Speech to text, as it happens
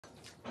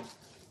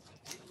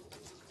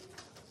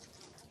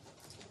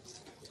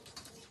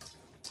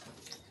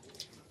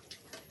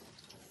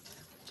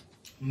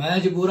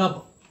Match पूरा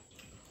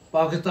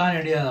Pakistan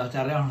India का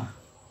चल रहा हूँ।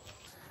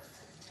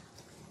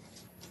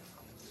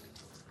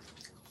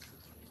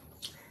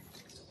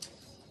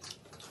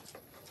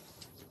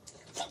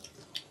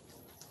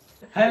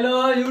 हेलो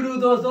यूट्यूब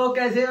दोस्तों,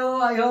 कैसे हो?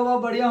 आई होप आप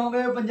बढ़िया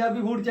होंगे।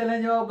 पंजाबी फूड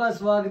चैलेंज में आपका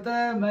स्वागत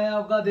है। मैं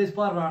आपका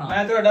देशपाल राणा।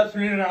 मैं तो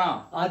सुनील राणा।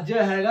 ਅੱਜ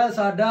ਹੈਗਾ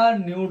ਸਾਡਾ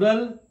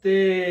ਨਿਊਡਲ ਤੇ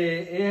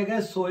ਇਹ ਹੈਗਾ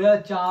ਸੋਇਆ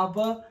ਚਾਂਪ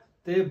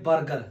ਤੇ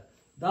버ਗਰ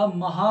ਦਾ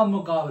ਮਹਾ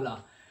ਮੁਕਾਬਲਾ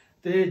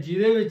ਤੇ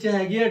ਜਿਹਦੇ ਵਿੱਚ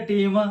ਹੈਗੀ ਆ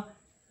ਟੀਮ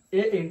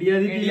ਇਹ ਇੰਡੀਆ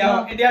ਦੀ ਟੀਮ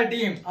ਆ। ਇੰਡੀਆ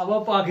ਟੀਮ ਆਪਾਂ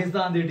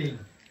ਪਾਕਿਸਤਾਨ ਦੀ ਟੀਮ।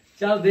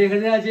 ਚਲ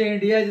ਦੇਖਦੇ ਆ ਜੇ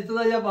ਇੰਡੀਆ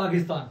ਜਿੱਤਦਾ ਜਾਂ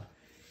ਪਾਕਿस्तान।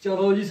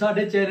 ਚਲੋ ਜੀ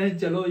ਸਾਡੇ ਚੈਲੰਜ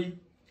ਚਲੋ ਜੀ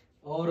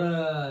ਔਰ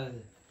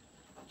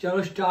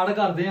ਚਲੋ ਸਟਾਰਟ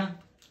ਕਰਦੇ ਆ।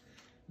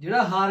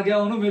 ਜਿਹੜਾ ਹਾਰ ਗਿਆ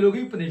ਉਹਨੂੰ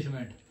ਮਿਲੂਗੀ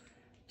ਪਨਿਸ਼ਮੈਂਟ।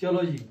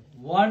 ਚਲੋ ਜੀ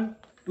 1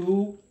 2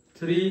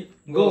 3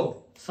 ਗੋ।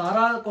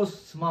 सारा कुछ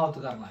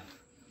समाप्त करना है।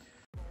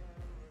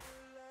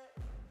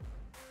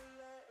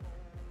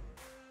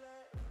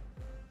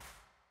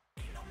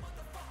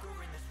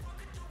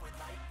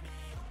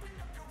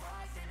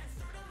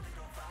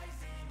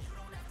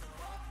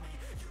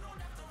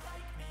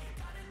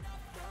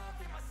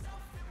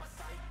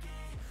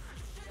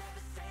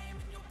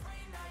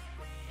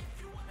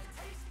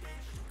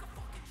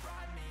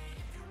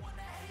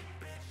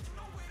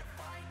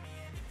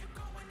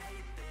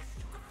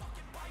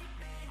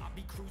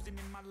 Cruising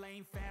in my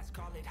lane fast,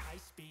 call it high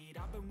speed.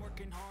 I've been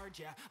working hard,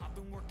 yeah, I've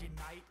been working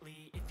nightly.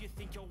 If you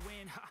think you'll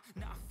win, ha,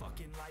 not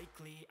fucking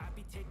likely. I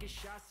be taking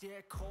shots, yeah,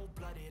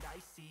 cold-blooded,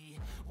 icy.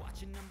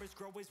 Watching numbers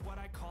grow is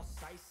what I call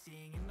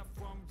sightseeing. In the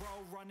front row,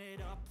 run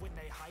it up when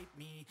they hype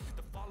me.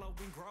 The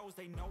following grows,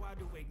 they know how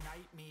to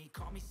ignite me.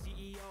 Call me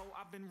CEO,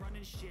 I've been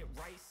running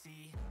shit right,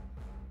 see.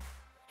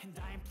 And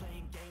I ain't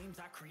playing games,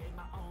 I create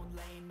my own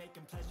lane,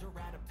 making pleasure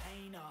out of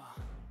pain,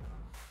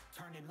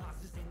 turning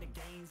losses into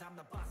gains. I'm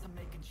the boss, I'm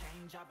making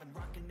change. I've been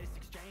rocking this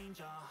exchange,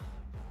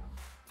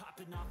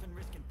 popping off and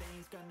risking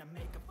things. Gonna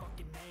make a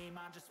fucking name.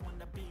 I just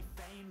wanna be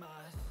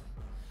famous,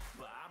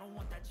 but I don't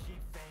want that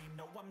cheap fame.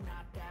 No, I'm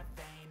not that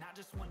vain. I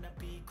just wanna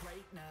be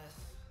greatness.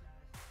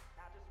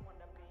 I just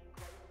wanna be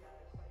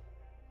greatness.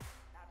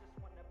 I just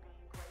wanna be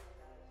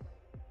greatness.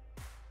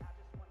 I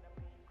just wanna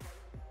be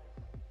greatness.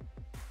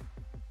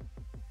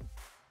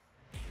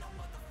 Ain't no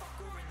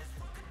motherfucker in this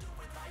world could do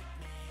it like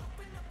me.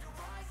 Open up your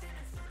eyes and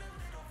insert a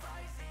little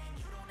rising.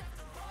 You don't have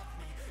to love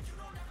me, you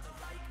don't have to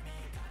like me.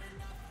 Got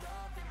enough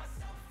love in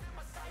myself, in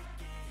my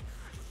psyche.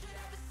 You should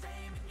have the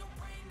same in your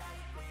brain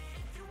nightly.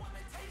 If you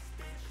wanna taste,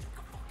 bitch, you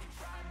can fucking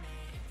try me.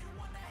 If you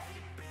wanna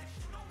hate, bitch,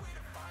 you know where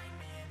to find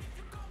me. And if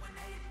you go and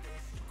hate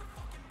this, you can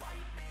fucking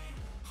bite me.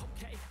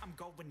 Okay, I'm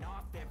going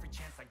off every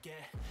chance I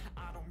get.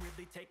 I don't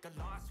really take a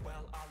loss,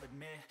 well, I'll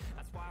admit.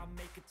 That's why I'll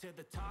make it to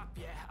the top,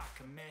 yeah, I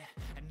commit.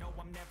 And no,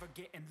 I'm never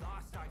getting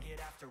lost, I get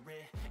after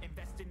it.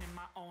 Investing in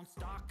my own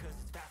stock, cause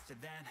it's faster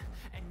than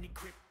any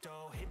crypto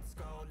hits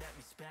go, let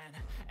me spend.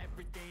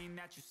 Everything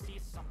that you see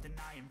is something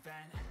I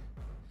invent,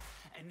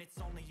 and it's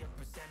only a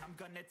percent. I'm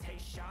gonna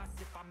take shots,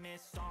 if I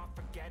miss all,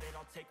 forget it.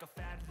 I'll take a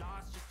fat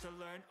loss just to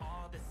learn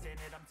all that's in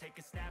it. I'm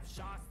taking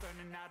snapshots,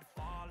 learning how to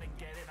fall and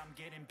get it. I'm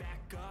getting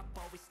back up,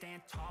 always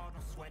stand tall,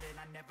 don't sweat it.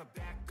 I never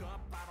back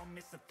up, I don't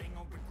miss a thing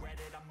or regret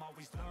it. I'm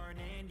always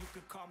learning, you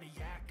could call me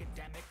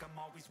academic. I'm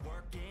always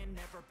working,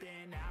 never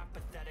been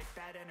apathetic.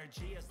 That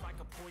energy is like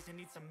a poison,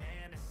 need some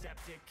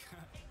antiseptic.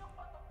 Ain't no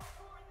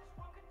motherfucker in this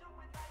world could do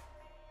it like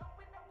me.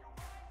 Open up your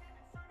eyes and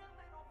insert a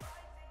little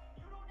rising.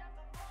 You don't have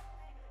to love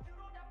me, you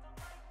don't have to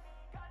like me.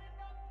 Got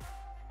enough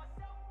love in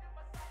myself, in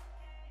my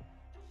psyche.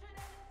 You should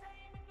have the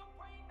same in your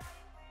brain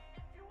nightly.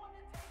 If you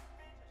wanna taste,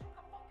 bitch, you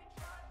can fucking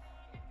try me.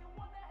 If you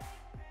wanna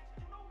hate, bitch,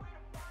 you know where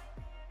to find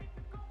me. And if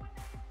you go and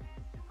hate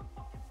this, you can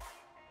fucking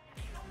fight me.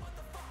 Ain't no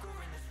motherfucker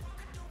in this world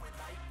could do it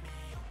like me.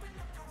 Open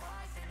up your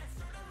eyes and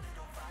insert a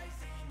little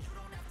rising. You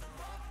don't have to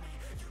love me,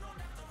 you don't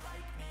have to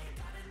like me.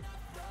 Got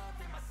enough love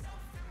in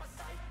myself, in my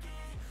psyche.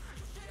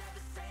 You should have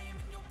the same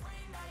in your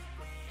brain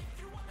nightly. If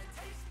you wanna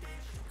taste,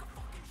 bitch, you can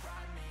fucking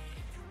try me.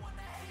 If you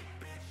wanna hate,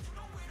 bitch, you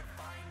know where to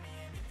find me.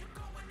 And if you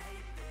go and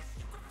hate this,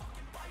 you can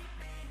fucking bite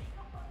me. Ain't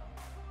no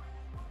motherfucker in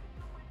this world could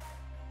do it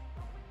like me.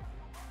 Open up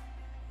your eyes and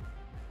insert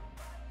a little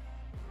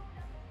rising. You don't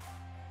have to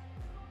love me,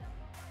 you don't have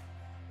to like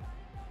me. Got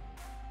enough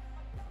love in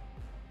myself, in my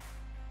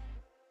psyche.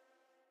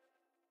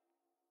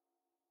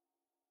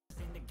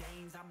 In the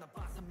gains, I'm the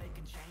boss, I'm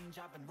making change.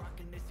 I've been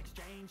rocking this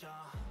exchange,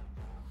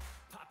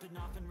 popping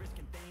off and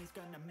risking things.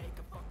 Gonna make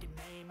a fucking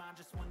name. I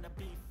just wanna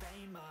be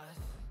famous,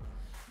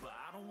 but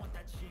I don't want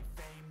that cheap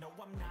fame. No,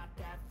 I'm not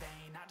that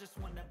vain. I just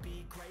wanna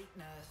be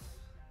greatness.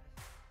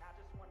 I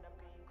just wanna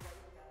be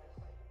greatness.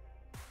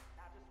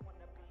 I just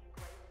wanna be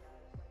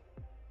greatness.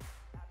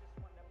 I just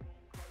wanna be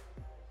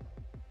greatness.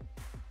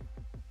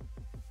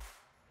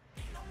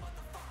 Ain't no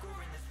motherfucker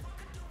in this world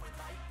could do it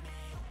like me.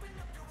 Open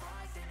up your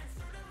eyes and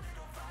insert a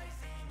little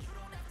rising. You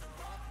don't have to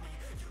love me,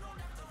 you don't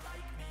have to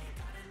like me.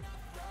 Got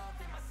enough love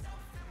in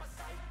myself, in my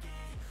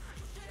psyche.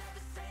 You should have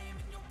the same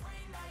in your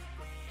brain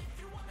nightly. If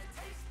you wanna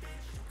taste,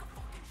 bitch, you can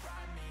fucking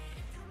try me.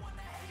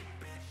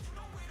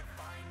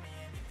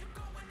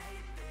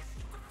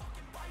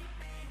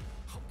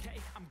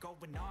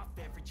 off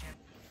every chance.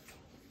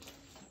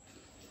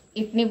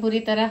 इतनी बुरी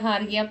तरह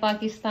हार गया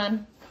पाकिस्तान।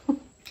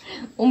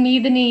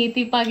 उम्मीद नहीं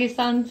थी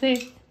पाकिस्तान से।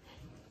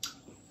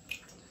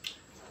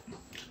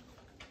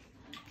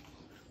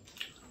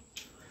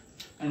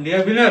 India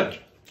winner,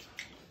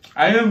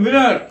 I am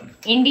winner.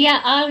 India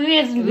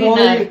always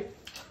winner.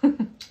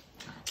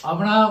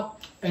 अपना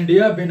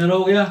इंडिया विनर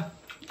हो गया,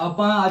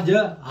 ਆਪਾਂ ਅੱਜ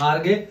ਹਾਰ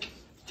ਗਏ।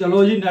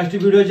 ਚਲੋ ਜੀ ਨੈਕਸਟ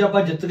ਵੀਡੀਓ 'ਚ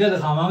ਆਪਾਂ ਜਿੱਤ ਕੇ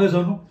ਦਿਖਾਵਾਂਗੇ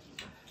ਤੁਹਾਨੂੰ।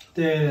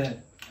 ਤੇ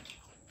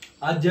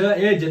ਅੱਜ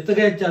ਇਹ ਜਿੱਤ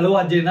ਗਏ, ਚਲੋ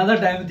ਅੱਜ ਇਹਨਾਂ ਦਾ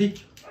ਟਾਈਮ ਸੀ,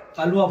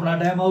 ਕੱਲ ਨੂੰ ਆਪਣਾ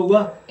ਟਾਈਮ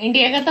ਆਊਗਾ।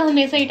 इंडिया का तो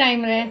हमेशा ही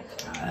टाइम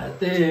रहा।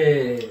 ਤੇ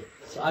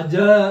ਅੱਜ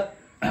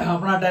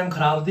ਆਪਣਾ ਟਾਈਮ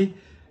ਖਰਾਬ ਸੀ,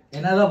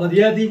 ਇਹਨਾਂ ਦਾ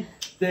ਵਧੀਆ ਸੀ।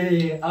 ਤੇ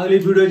ਅਗਲੀ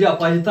ਵੀਡੀਓ 'ਚ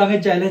ਆਪਾਂ ਜਿੱਤਾਂਗੇ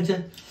ਚੈਲੰਜ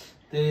 'ਚ।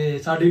 ਤੇ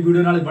ਸਾਡੀ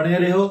ਵੀਡੀਓ ਨਾਲ ਬਣੇ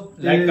ਰਹੋ,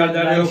 ਲਾਈਕ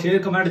ਕਰਦੇ ਰਹੋ, ਸ਼ੇਅਰ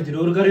ਕਮੈਂਟ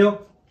ਜ਼ਰੂਰ ਕਰਿਓ।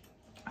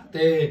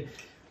 ਤੇ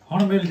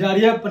ਹੁਣ ਮਿਲ ਜਾ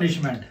ਰਹੀ ਹੈ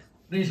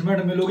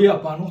ਪਨਿਸ਼ਮੈਂਟ ਮਿਲੂਗੀ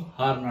ਆਪਾਂ ਨੂੰ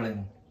ਹਾਰਨ ਵਾਲੇ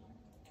ਨੂੰ।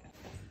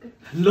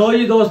 ਲੋ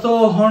ਜੀ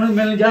ਦੋਸਤੋ, ਹੁਣ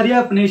ਮਿਲ ਜਾ ਰਹੀ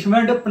ਹੈ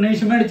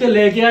ਪਨਿਸ਼ਮੈਂਟ 'ਚ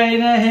ਲੈ ਕੇ ਆਏ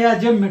ਨੇ ਇਹ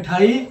ਅੱਜ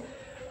ਮਿਠਾਈ।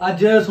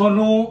 ਅੱਜ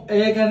ਤੁਹਾਨੂੰ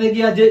ਇਹ ਕਹਿੰਦੇ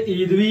ਕਿ ਅੱਜ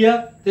ਈਦ ਵੀ ਆ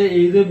ਤੇ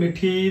ਈਦ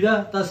ਮਿੱਠੀ ਈਦ ਆ,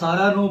 ਤਾਂ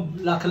ਸਾਰਿਆਂ ਨੂੰ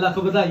ਲੱਖ ਲੱਖ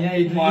ਵਧਾਈਆਂ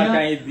ਈਦ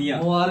ਦੀਆਂ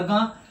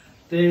ਮੁਬਾਰਕਾਂ।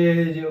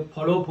 ਤੇ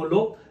ਫੜੋ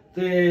ਫੁੱਲੋ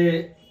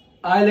ਤੇ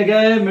ਆਏ ਲਗਾ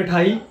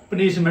ਮਿਠਾਈ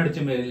ਪਨਿਸ਼ਮੈਂਟ 'ਚ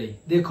ਮੇਰੇ ਲਈ।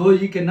 ਦੇਖੋ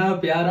ਜੀ ਕਿੰਨਾ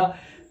ਪਿਆਰ ਆ।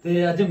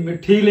 ਤੇ ਅੱਜ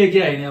ਮਿੱਠੀ ਲੈ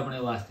ਕੇ ਆਏ ਨੇ ਆਪਣੇ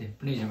ਵਾਸਤੇ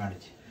ਪਨਿਸ਼ਮੈਂਟ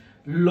 'ਚ।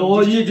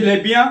 ਲੋ ਜੀ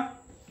ਜਲੇਬੀਆਂ।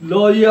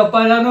 ਲੋ ਜੀ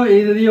ਆਪਾਂ ਇਹਨਾਂ ਨੂੰ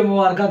ਈਦ ਦੀਆਂ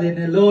ਮੁਬਾਰਕਾਂ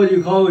ਦਿੰਦੇ। ਲੋ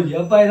ਜੀ ਖਾਓ ਜੀ,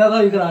 ਆਪਾਂ ਇਹਨਾਂ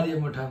ਦਾ ਵੀ ਕਰਾ ਦਈਏ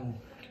ਮਿੱਠਾ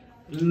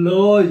ਮੂੰਹ।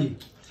 ਲੋ ਜੀ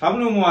ਸਭ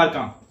ਨੂੰ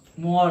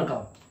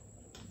ਮੁਬਾਰਕਾਂ।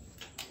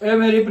 ਇਹ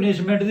ਮੇਰੀ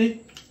ਪਨਿਸ਼ਮੈਂਟ ਦੀ,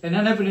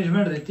 ਇਹਨਾਂ ਨੇ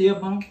ਪਨਿਸ਼ਮੈਂਟ ਦਿੱਤੀ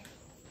ਆਪਾਂ ਨੂੰ।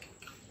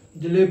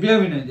 ਜਲੇਬੀਆਂ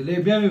ਵੀ ਨੇ,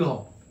 ਜਲੇਬੀਆਂ ਵੀ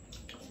ਖਾਓ।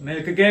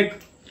 ਮਿਲਕ ਕੇਕ,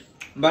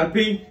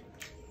 ਬਰਫੀ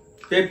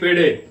ਤੇ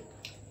ਪੇੜੇ,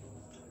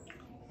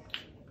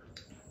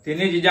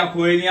 ਤਿੰਨੇ ਚੀਜ਼ਾਂ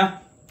ਖੋਏ ਦੀਆਂ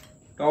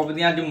ਟੌਪ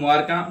ਦੀਆਂ। ਅੱਜ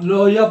ਮੁਬਾਰਕਾਂ।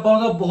 ਲੋ ਜੀ ਆਪਾਂ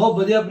ਨੂੰ ਤਾਂ ਬਹੁਤ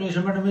ਵਧੀਆ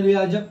ਪਨਿਸ਼ਮੈਂਟ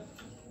ਮਿਲੀ ਅੱਜ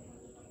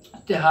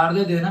ਤਿਉਹਾਰ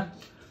ਦੇ ਦਿਨ।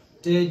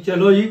 ਤੇ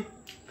ਚਲੋ ਜੀ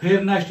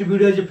ਫਿਰ ਨੈਕਸਟ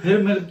ਵੀਡੀਓ 'ਚ ਫਿਰ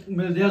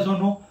ਮਿਲਦੇ ਆ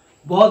ਤੁਹਾਨੂੰ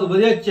ਬਹੁਤ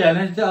ਵਧੀਆ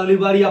ਚੈਲੰਜ। ਤੇ ਅਗਲੀ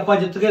ਵਾਰੀ ਆਪਾਂ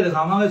ਜਿੱਤ ਕੇ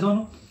ਦਿਖਾਵਾਂਗੇ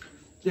ਤੁਹਾਨੂੰ।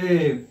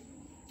 ਤੇ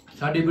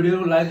ਸਾਡੀ ਵੀਡੀਓ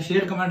ਨੂੰ ਲਾਈਕ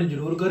ਸ਼ੇਅਰ ਕਮੈਂਟ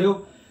ਜ਼ਰੂਰ ਕਰਿਓ।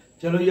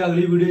 ਚਲੋ ਜੀ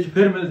ਅਗਲੀ ਵੀਡੀਓ 'ਚ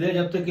ਫਿਰ ਮਿਲਦੇ ਆ।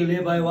 ਜਬ ਤੱਕ ਕੇ ਲਈ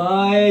ਬਾਏ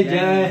ਬਾਏ,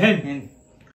 ਜੈ ਹਿੰਦ।